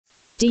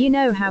Do you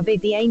know how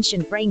big the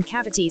ancient brain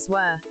cavities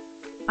were?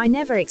 I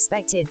never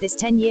expected this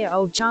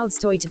 10-year-old child's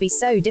toy to be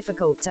so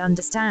difficult to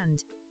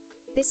understand.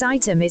 This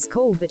item is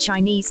called the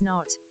Chinese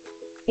knot.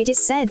 It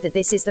is said that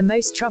this is the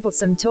most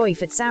troublesome toy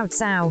for Cao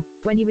Cao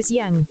when he was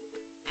young.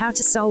 How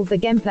to solve the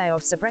gameplay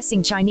of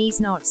suppressing Chinese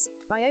knots,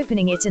 by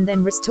opening it and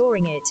then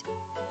restoring it.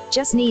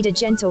 Just need a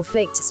gentle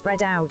flick to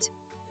spread out.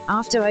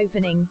 After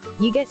opening,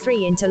 you get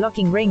 3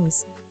 interlocking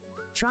rings.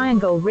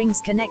 Triangle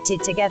rings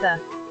connected together.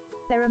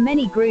 There are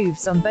many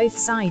grooves on both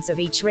sides of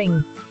each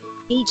ring.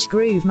 Each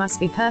groove must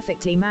be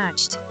perfectly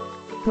matched.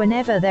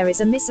 Whenever there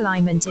is a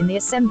misalignment in the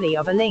assembly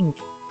of a link,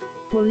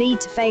 will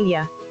lead to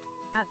failure.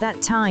 At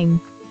that time,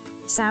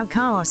 Cao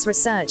Cao's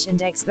research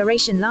and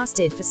exploration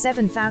lasted for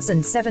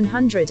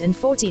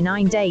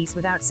 7,749 days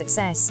without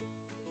success.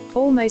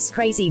 Almost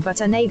crazy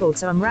but unable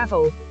to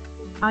unravel.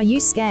 Are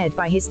you scared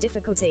by his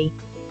difficulty?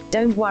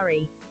 Don't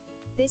worry.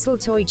 This little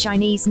toy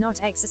Chinese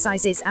knot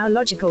exercises our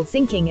logical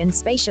thinking and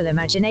spatial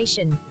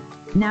imagination.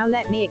 Now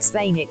let me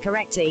explain it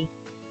correctly.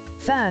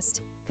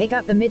 First, pick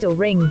up the middle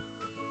ring.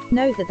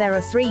 Note that there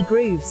are 3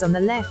 grooves on the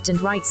left and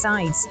right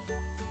sides.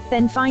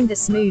 Then find the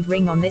smooth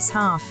ring on this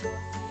half,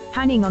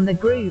 hanging on the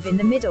groove in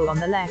the middle on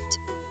the left.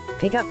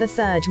 Pick up the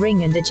 3rd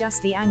ring and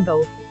adjust the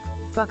angle.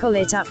 Buckle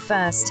it up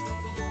first.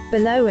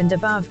 Below and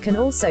above can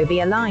also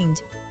be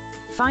aligned.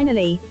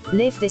 Finally,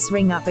 lift this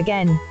ring up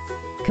again.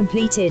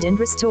 Completed and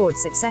restored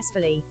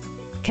successfully.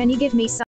 Can you give me some